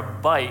asks for a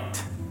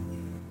bite,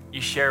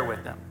 you share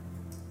with them.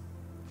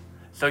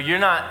 So you're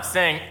not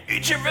saying,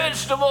 eat your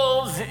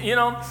vegetables,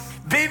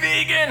 be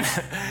vegan.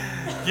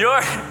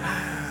 You're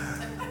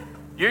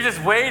just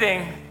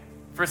waiting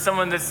for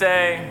someone to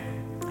say,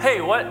 hey,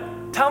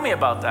 tell me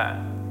about that.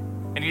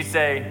 And you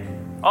say,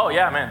 oh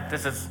yeah, man,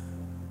 this is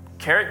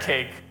carrot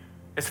cake.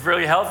 It's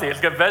really healthy. It's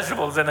got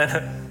vegetables in it.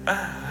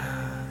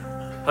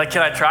 Like,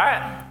 can I try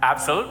it?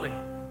 Absolutely.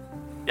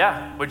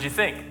 Yeah, what'd you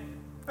think?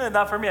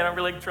 Not for me, I don't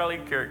really like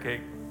carrot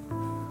cake.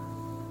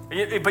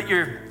 But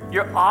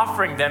you're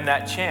offering them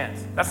that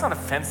chance. That's not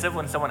offensive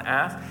when someone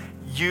asks.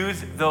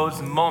 Use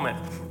those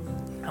moments.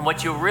 And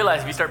what you'll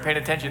realize if you start paying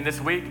attention this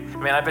week,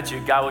 I bet you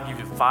God will give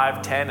you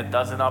 5, 10, a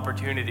dozen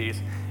opportunities,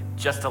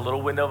 just a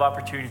little window of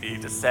opportunity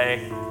to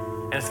say,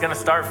 and it's gonna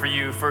start for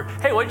you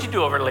hey, what did you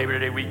do over Labor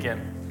Day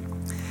weekend?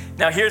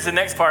 Now here's the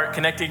next part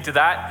connecting to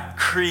that.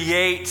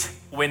 Create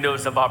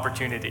windows of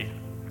opportunity.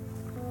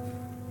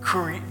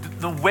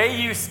 The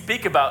way you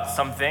speak about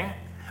something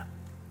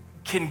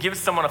can give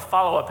someone a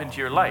follow-up into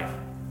your life.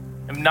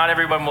 And not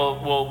everyone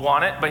will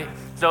want it, but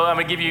so I'm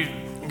gonna give you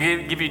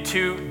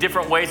 2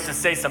 different ways to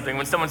say something.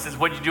 When someone says,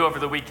 what did you do over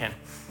the weekend?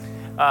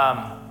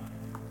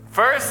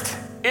 First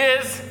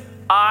is,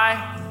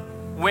 I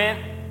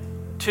went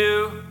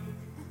to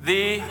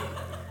the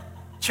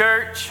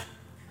church.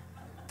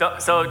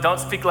 So don't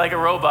speak like a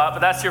robot, but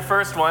that's your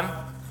first one.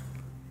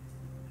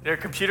 They're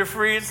computer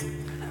freeze.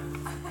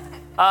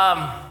 Sorry.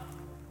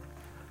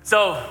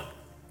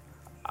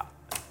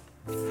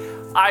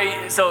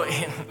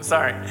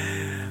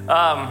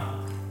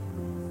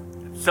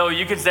 So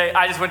you can say,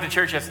 I just went to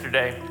church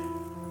yesterday.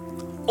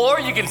 Or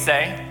you can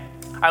say,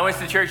 I went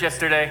to church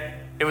yesterday,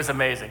 it was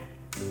amazing.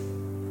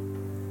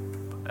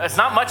 It's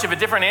not much of a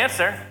different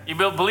answer. You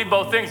believe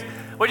both things.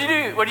 What did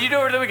you do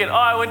over the weekend? Oh,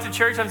 I went to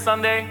church on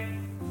Sunday.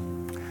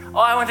 Oh,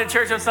 I went to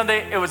church on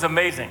Sunday, it was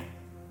amazing.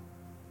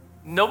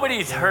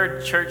 Nobody's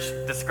heard church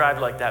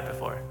described like that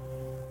before.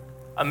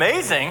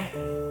 Amazing?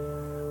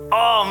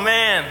 Oh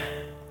man,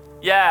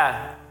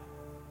 yeah.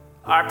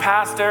 Our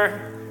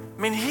pastor,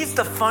 he's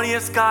the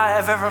funniest guy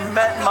I've ever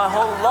met in my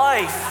whole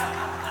life.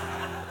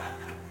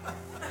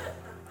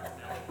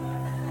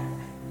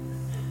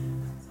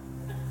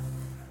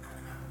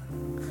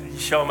 You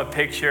show him a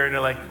picture and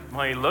they're like,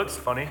 well, he looks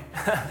funny.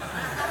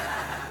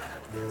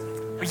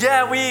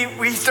 Yeah,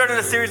 we started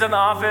a series on The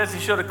Office.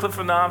 He showed a clip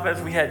from The Office.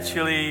 We had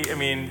chili.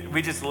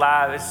 We just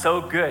laughed. It's so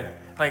good.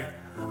 Like,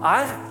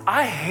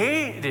 I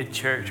hated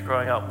church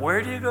growing up. Where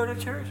do you go to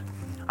church?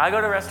 I go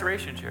to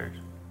Restoration Church.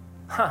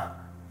 Huh.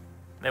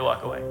 They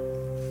walk away.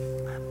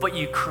 But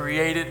you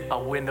created a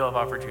window of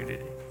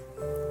opportunity.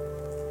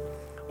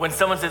 When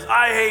someone says,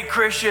 I hate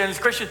Christians.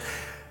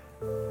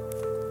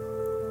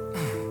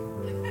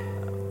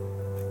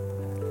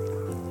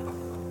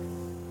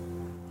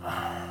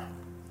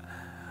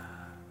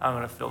 I'm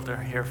going to filter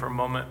here for a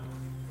moment.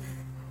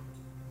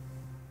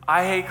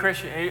 I hate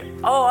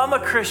Christians. Oh, I'm a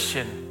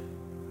Christian.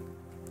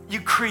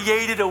 You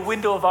created a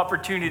window of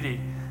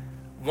opportunity.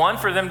 One,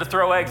 for them to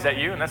throw eggs at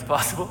you, and that's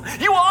possible.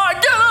 You are,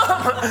 get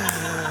them!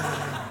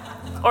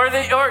 Or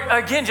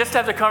again, just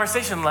have the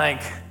conversation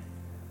like,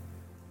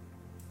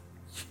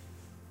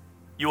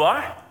 you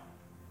are?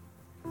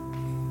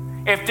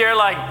 If they're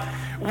like,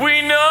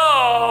 we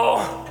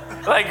know,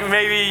 like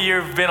maybe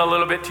you've been a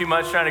little bit too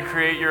much trying to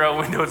create your own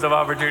windows of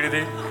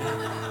opportunity.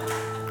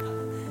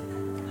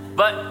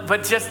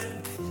 But just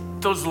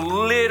those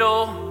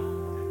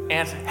little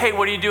answers. Hey,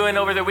 what are you doing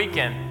over the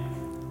weekend?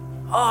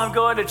 Oh, I'm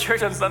going to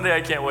church on Sunday.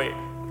 I can't wait.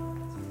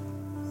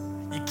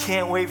 You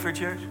can't wait for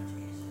church?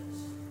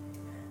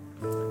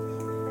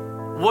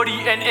 What do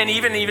you, and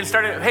even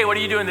started, hey, what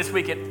are you doing this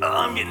weekend? Oh,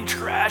 I'm getting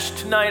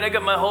trashed tonight. I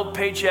got my whole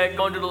paycheck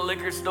going to the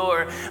liquor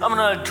store. I'm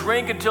gonna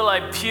drink until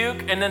I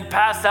puke and then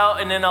pass out,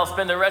 and then I'll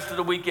spend the rest of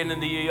the weekend in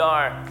the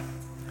ER.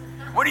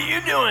 What are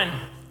you doing?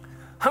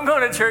 I'm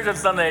going to church on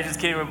Sunday. I just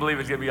can't even believe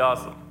it's gonna be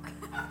awesome.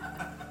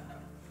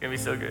 It's gonna be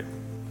so good.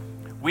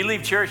 We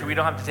leave church and we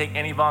don't have to take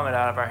any vomit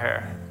out of our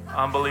hair.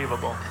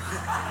 Unbelievable.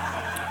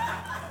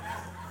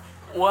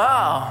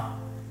 Wow,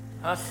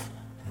 that's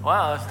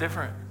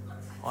different.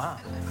 Wow.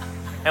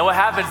 And what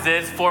happens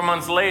is 4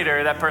 months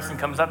later, that person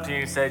comes up to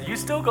you and said, you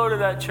still go to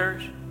that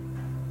church?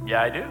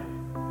 Yeah, I do.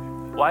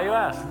 Why, you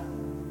ask?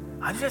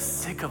 I'm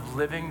just sick of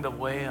living the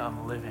way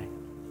I'm living.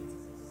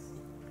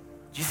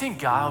 Do you think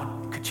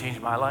God could change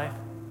my life?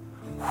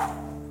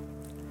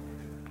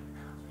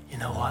 You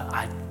know what?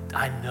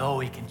 I know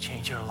he can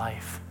change your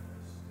life.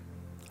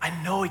 I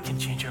know he can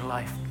change your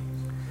life.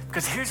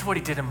 Because here's what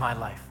he did in my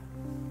life.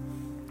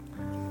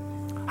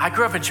 I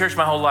grew up in church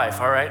my whole life,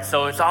 all right?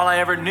 So it's all I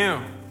ever knew.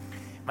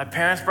 My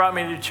parents brought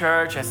me to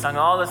church. I sung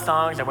all the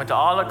songs. I went to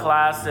all the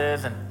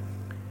classes.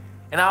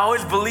 And I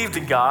always believed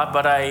in God,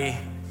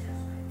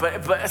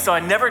 so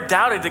I never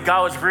doubted that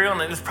God was real,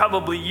 and it's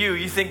probably you.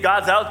 You think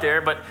God's out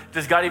there, but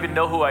does God even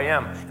know who I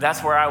am? And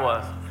that's where I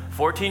was.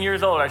 14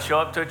 years old, I show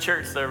up to a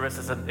church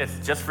service.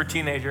 It's just for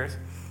teenagers.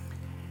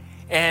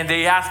 And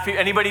they asked people,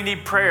 anybody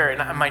need prayer?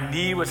 And my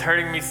knee was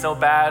hurting me so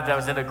bad that I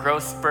was in a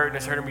growth spurt, and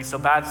it's hurting me so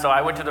bad. So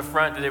I went to the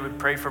front, and they would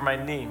pray for my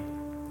knee.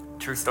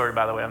 True story,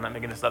 by the way. I'm not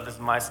making this up. This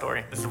is my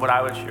story. This is what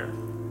I would share.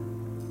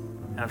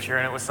 And I'm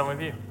sharing it with some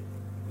of you.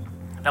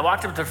 And I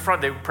walked up to the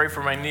front. They would pray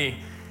for my knee.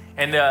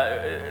 And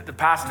the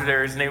pastor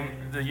there,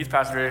 the youth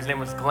pastor there, his name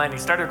was Glenn. He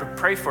started to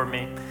pray for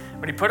me.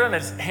 When he put on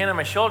his hand on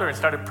my shoulder and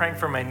started praying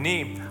for my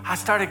knee, I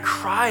started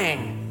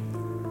crying.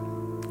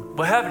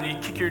 What happened? Did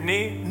you kick your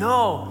knee?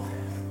 No.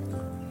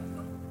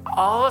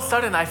 All of a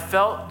sudden, I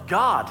felt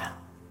God.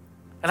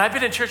 And I've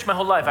been in church my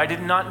whole life. I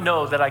did not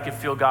know that I could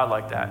feel God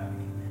like that.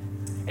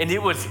 And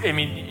it was,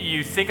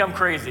 you think I'm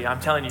crazy.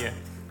 I'm telling you.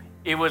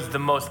 It was the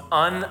most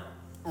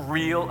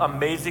unreal,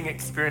 amazing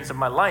experience of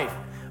my life.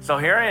 So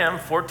here I am,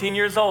 14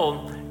 years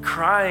old,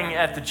 crying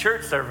at the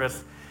church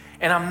service.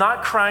 And I'm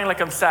not crying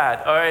like I'm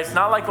sad, all right? It's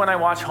not like when I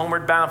watched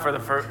Homeward Bound for the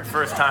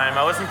first time.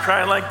 I wasn't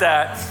crying like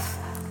that.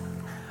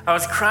 I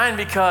was crying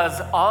because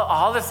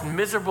all this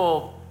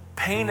miserable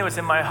pain that was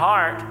in my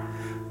heart,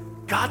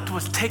 God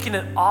was taking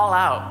it all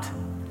out.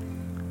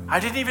 I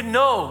didn't even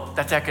know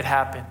that could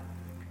happen.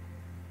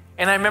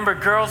 And I remember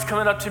girls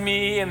coming up to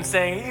me and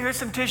saying, here's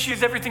some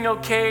tissues, everything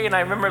okay? And I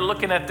remember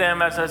looking at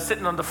them as I was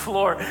sitting on the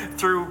floor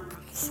through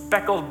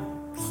speckled,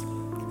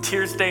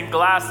 tear-stained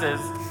glasses,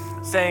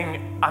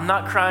 saying, I'm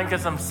not crying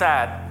because I'm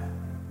sad.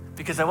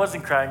 Because I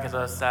wasn't crying because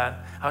I was sad.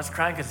 I was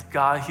crying because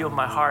God healed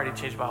my heart. He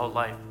changed my whole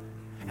life.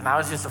 And I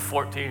was just a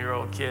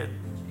 14-year-old kid.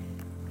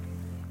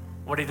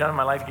 What he done in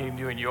my life can you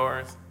do in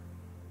yours?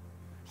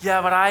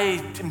 Yeah, but I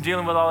am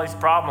dealing with all these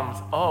problems.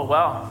 Oh,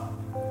 well,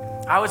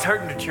 I was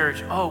hurting in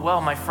church. Oh,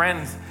 well, my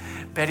friends,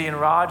 Betty and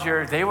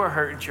Roger, they were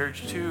hurt in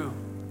church too.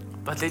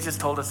 But they just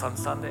told us on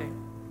Sunday.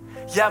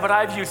 Yeah, but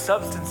I've used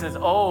substances.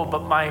 Oh,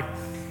 but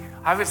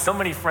I've got so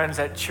many friends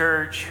at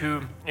church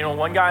who,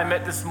 one guy I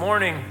met this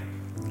morning,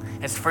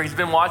 he's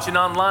been watching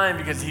online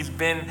because he's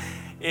been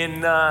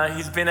at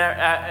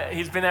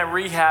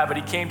rehab, but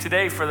he came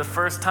today for the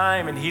first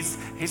time, and he's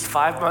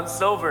 5 months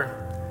sober.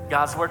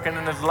 God's working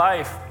in his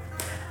life.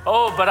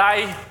 Oh, but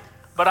I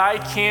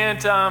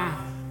can't.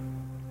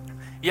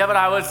 Yeah, but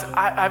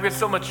I've got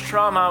so much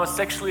trauma. I was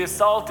sexually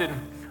assaulted.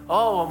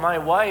 Oh, well, my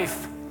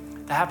wife,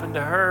 that happened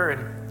to her,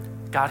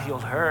 and God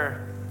healed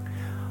her.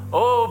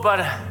 Oh, but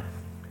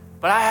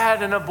I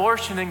had an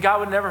abortion, and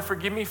God would never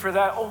forgive me for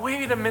that. Oh,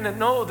 wait a minute.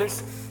 No,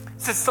 there's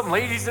some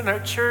ladies in our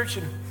church,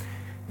 and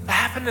that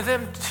happened to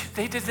them.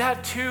 They did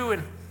that too,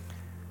 and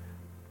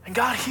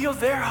God healed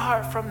their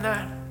heart from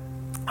that.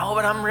 Oh,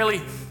 but I'm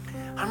really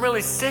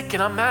sick,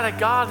 and I'm mad at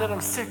God that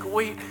I'm sick.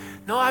 Wait,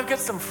 no, I've got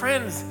some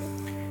friends,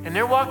 and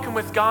they're walking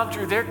with God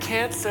through their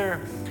cancer,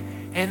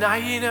 and I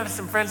even have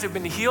some friends who've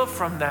been healed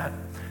from that.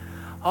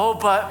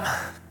 But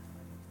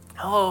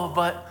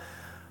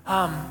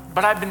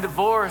I've been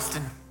divorced,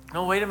 and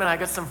no, wait a minute, I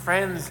got some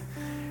friends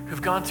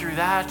who've gone through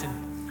that,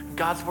 and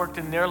God's worked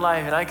in their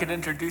life, and I could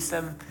introduce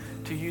them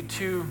to you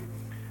too.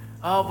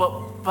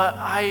 Oh, but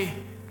I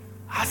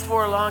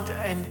swore a long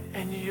time,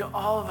 and you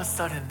all of a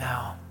sudden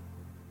now,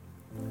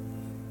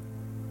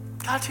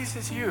 God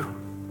chooses you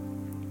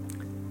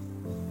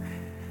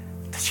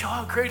to show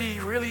how great he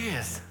really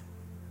is.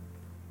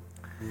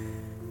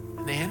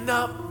 And they end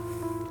up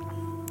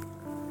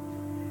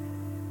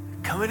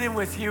coming in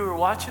with you or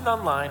watching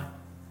online,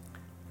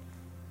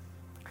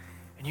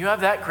 and you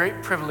have that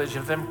great privilege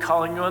of them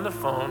calling you on the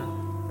phone,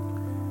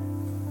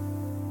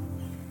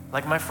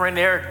 like my friend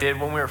Eric did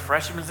when we were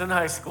freshmen in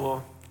high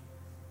school,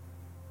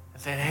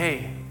 and saying,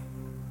 hey,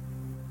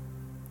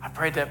 I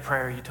prayed that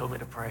prayer you told me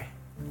to pray.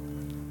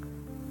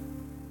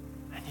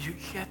 And you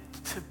get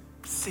to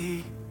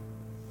see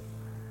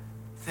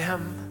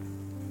them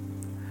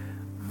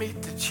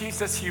meet the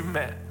Jesus you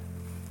met.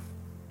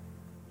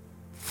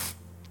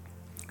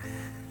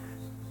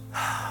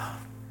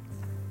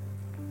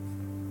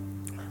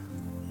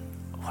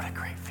 What a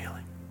great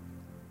feeling.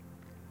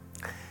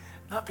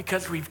 Not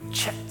because we've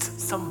checked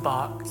some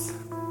box,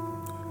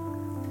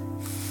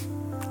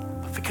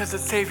 but because the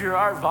Savior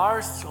of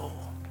our soul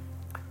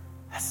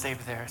has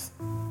saved theirs.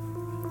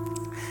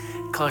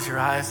 Close your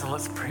eyes and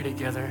let's pray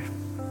together.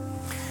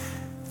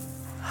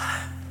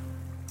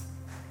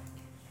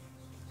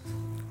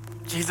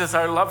 Jesus,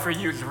 our love for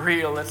you is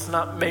real. It's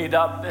not made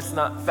up. It's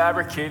not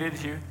fabricated.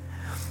 You've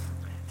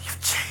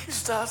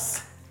changed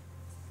us.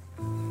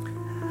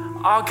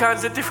 All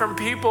kinds of different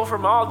people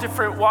from all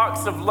different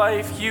walks of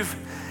life. You've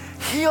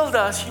healed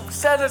us. You've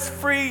set us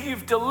free.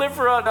 You've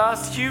delivered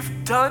us.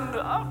 You've done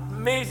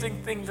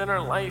amazing things in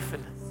our life.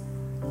 And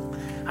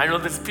I know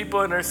there's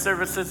people in our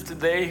services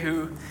today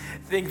who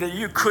think that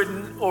you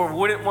couldn't or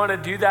wouldn't want to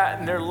do that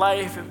in their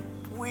life. And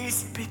we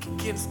speak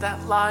against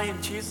that lie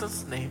in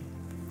Jesus' name.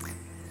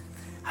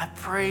 I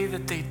pray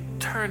that they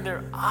turn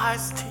their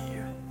eyes to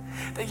you,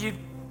 that you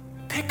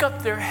pick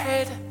up their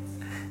head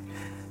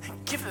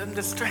and give them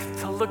the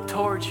strength to look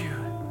towards you.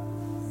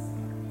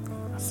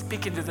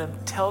 Speaking to them,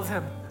 tell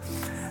them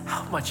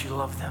how much you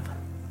love them.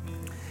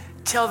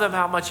 Tell them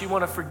how much you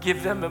want to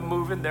forgive them and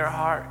move in their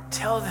heart.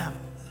 Tell them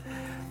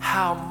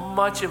how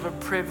much of a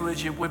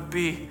privilege it would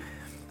be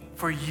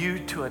for you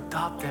to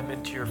adopt them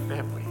into your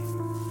family.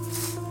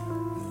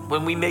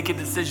 When we make a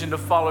decision to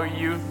follow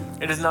you,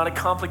 it is not a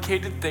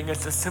complicated thing.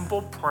 It's a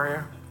simple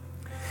prayer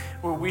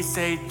where we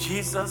say,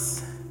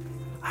 Jesus,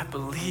 I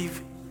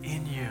believe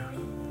in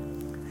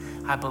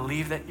you. I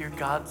believe that you're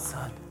God's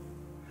son.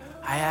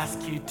 I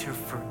ask you to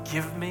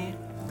forgive me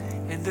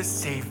and to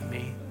save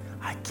me.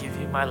 I give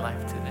you my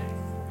life today.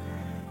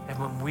 And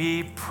when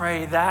we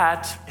pray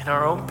that in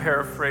our own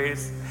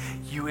paraphrase,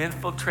 you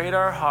infiltrate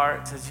our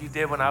hearts as you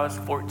did when I was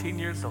 14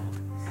 years old,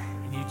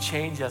 and you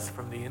change us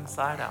from the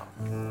inside out.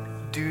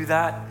 Do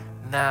that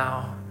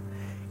now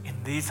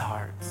in these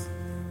hearts,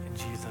 in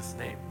Jesus'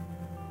 name.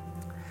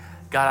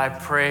 God, I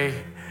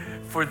pray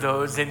for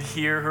those in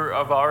here who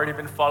have already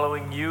been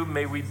following you.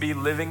 May we be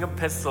living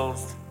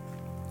epistles.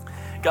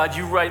 God,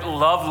 you write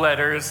love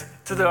letters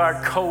to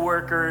our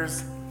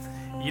coworkers.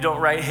 You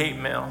don't write hate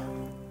mail.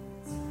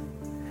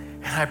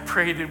 And I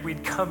pray that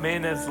we'd come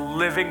in as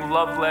living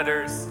love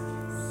letters,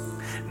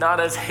 not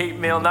as hate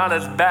mail, not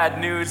as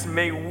bad news.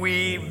 May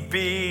we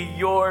be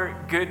your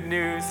good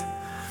news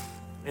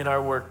in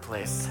our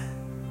workplace.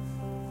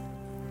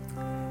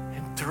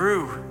 And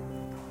through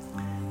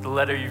the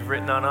letter you've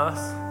written on us,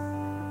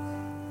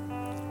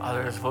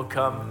 others will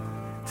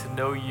come to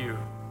know you.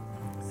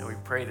 And we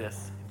pray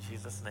this in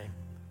Jesus' name.